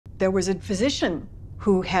There was a physician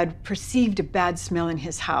who had perceived a bad smell in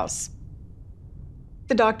his house.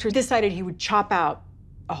 The doctor decided he would chop out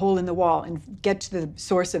a hole in the wall and get to the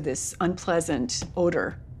source of this unpleasant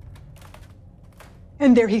odor.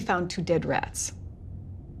 And there he found 2 dead rats.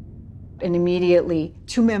 And immediately,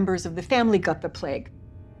 2 members of the family got the plague.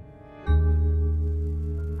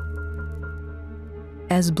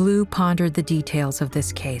 As Blue pondered the details of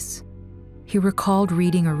this case, he recalled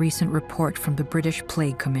reading a recent report from the British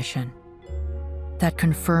Plague Commission that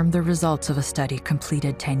confirmed the results of a study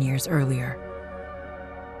completed 10 years earlier.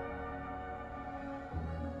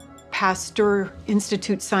 Pasteur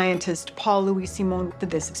Institute scientist Paul Louis Simon did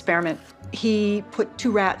this experiment. He put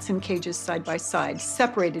 2 rats in cages side by side,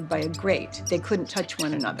 separated by a grate. They couldn't touch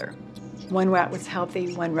one another. 1 rat was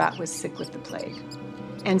healthy, 1 rat was sick with the plague.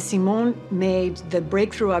 And Simon made the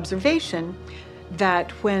breakthrough observation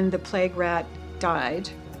that when the plague rat died,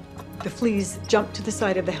 the fleas jumped to the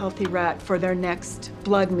side of the healthy rat for their next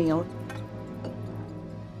blood meal.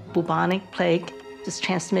 Bubonic plague is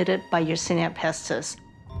transmitted by Yersinia pestis.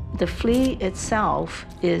 The flea itself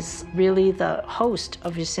is really the host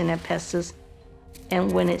of Yersinia pestis,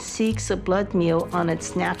 and when it seeks a blood meal on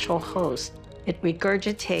its natural host, it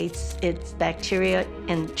regurgitates its bacteria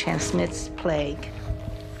and transmits plague.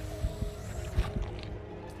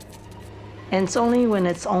 And it's only when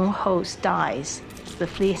its own host dies, the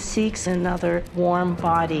flea seeks another warm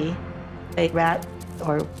body, a rat,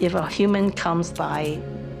 or if a human comes by,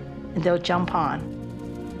 they'll jump on.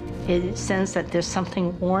 It senses that there's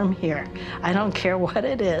something warm here. I don't care what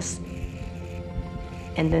it is.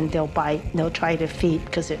 And then they'll bite, they'll try to feed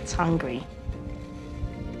because it's hungry.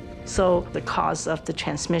 So the cause of the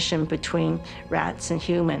transmission between rats and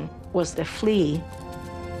human was the flea.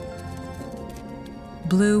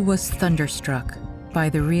 Blue was thunderstruck by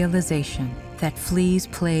the realization that fleas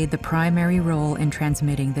played the primary role in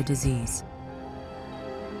transmitting the disease.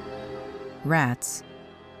 Rats,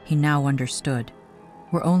 he now understood,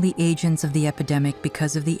 were only agents of the epidemic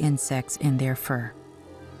because of the insects in their fur.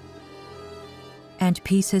 And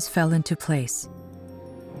pieces fell into place.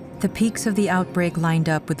 The peaks of the outbreak lined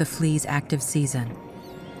up with the flea's active season.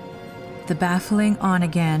 The baffling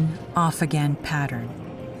on-again, off-again pattern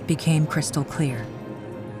became crystal clear.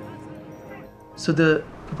 So the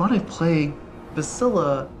bubonic plague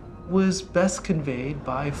bacilla was best conveyed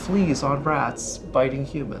by fleas on rats biting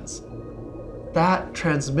humans. That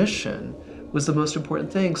transmission was the most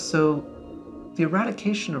important thing, so the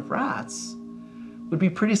eradication of rats would be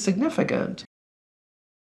pretty significant.